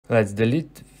Let's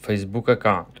delete Facebook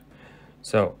account.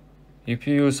 So if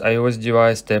you use iOS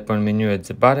device, tap on menu at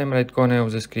the bottom right corner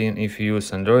of the screen. If you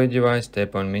use Android device,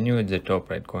 tap on menu at the top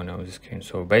right corner of the screen.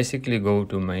 So basically go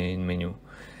to main menu.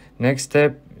 Next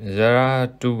step, there are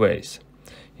two ways.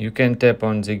 You can tap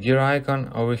on the gear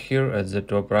icon over here at the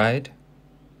top right,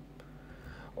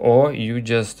 or you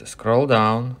just scroll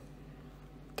down,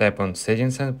 tap on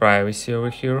settings and privacy over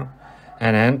here,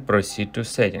 and then proceed to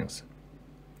settings.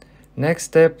 Next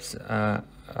steps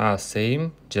are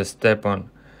same, just tap on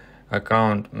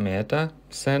account meta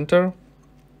center,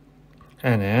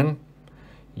 and then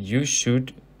you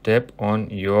should tap on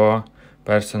your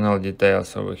personal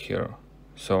details over here.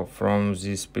 So from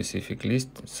this specific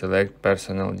list, select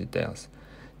personal details.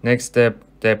 Next step,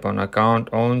 tap on account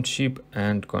ownership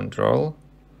and control,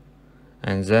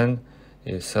 and then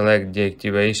select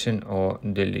deactivation or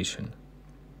deletion.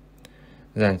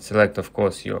 Then select, of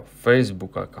course, your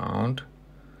Facebook account.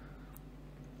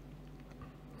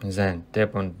 Then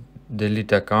tap on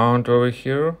delete account over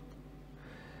here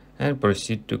and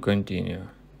proceed to continue.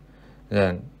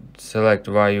 Then select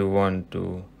why you want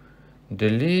to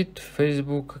delete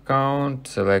Facebook account,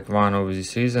 select one of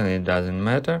these reasons, it doesn't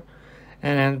matter,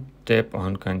 and then tap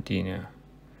on continue.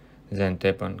 Then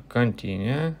tap on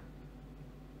continue.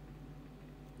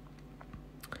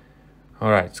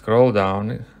 Alright, scroll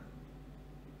down,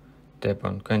 tap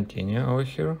on continue over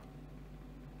here.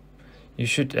 You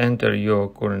should enter your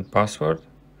current password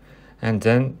and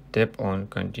then tap on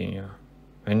continue.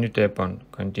 When you tap on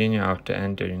continue after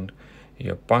entering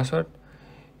your password,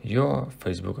 your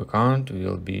Facebook account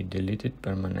will be deleted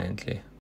permanently.